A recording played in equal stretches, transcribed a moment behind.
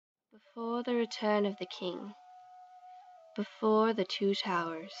Before the return of the king, before the two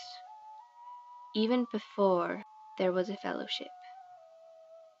towers, even before there was a fellowship,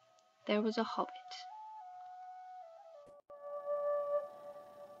 there was a hobbit.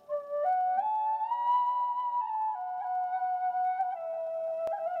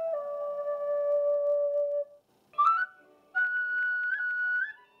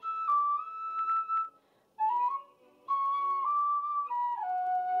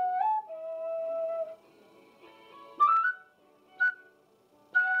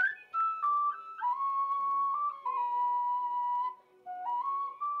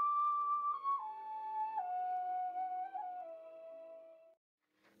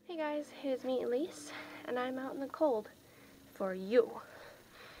 Hey guys, it's me Elise, and I'm out in the cold for you.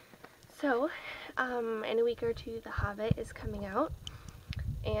 So, in a week or two, The Hobbit is coming out,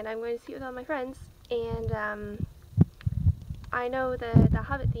 and I'm going to see it with all my friends, and I know that the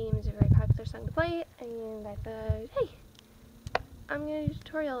Hobbit theme is a very popular song to play, and I thought, hey, I'm going to do a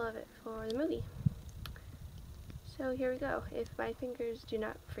tutorial of it for the movie. So here we go, if my fingers do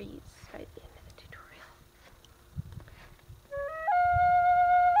not freeze by the end of the tutorial.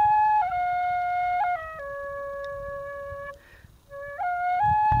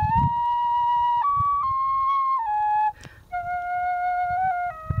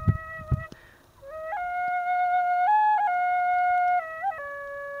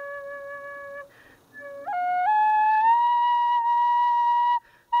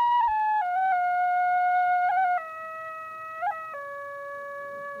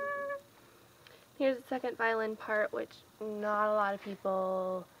 Here's the second violin part, which not a lot of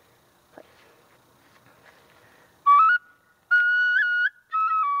people play.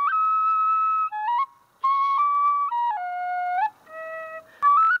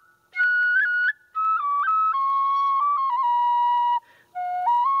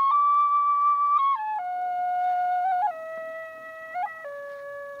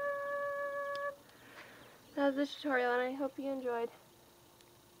 That was the tutorial, and I hope you enjoyed.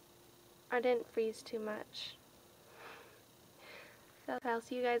 I didn't freeze too much. So I'll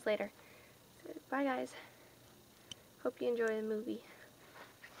see you guys later. So, bye guys. Hope you enjoy the movie.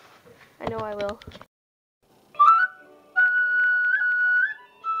 I know I will.